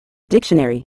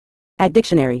Dictionary. At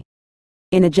dictionary.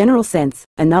 In a general sense,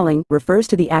 annulling refers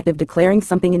to the act of declaring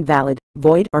something invalid,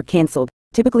 void, or cancelled,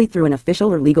 typically through an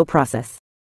official or legal process.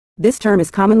 This term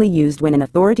is commonly used when an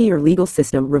authority or legal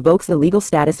system revokes the legal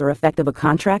status or effect of a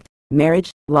contract, marriage,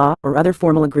 law, or other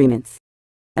formal agreements.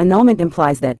 Annulment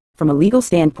implies that, from a legal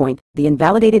standpoint, the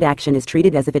invalidated action is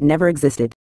treated as if it never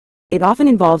existed. It often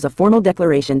involves a formal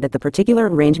declaration that the particular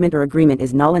arrangement or agreement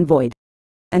is null and void.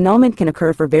 Annulment can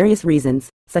occur for various reasons,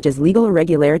 such as legal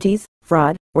irregularities,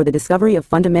 fraud, or the discovery of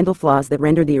fundamental flaws that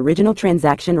render the original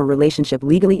transaction or relationship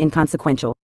legally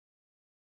inconsequential.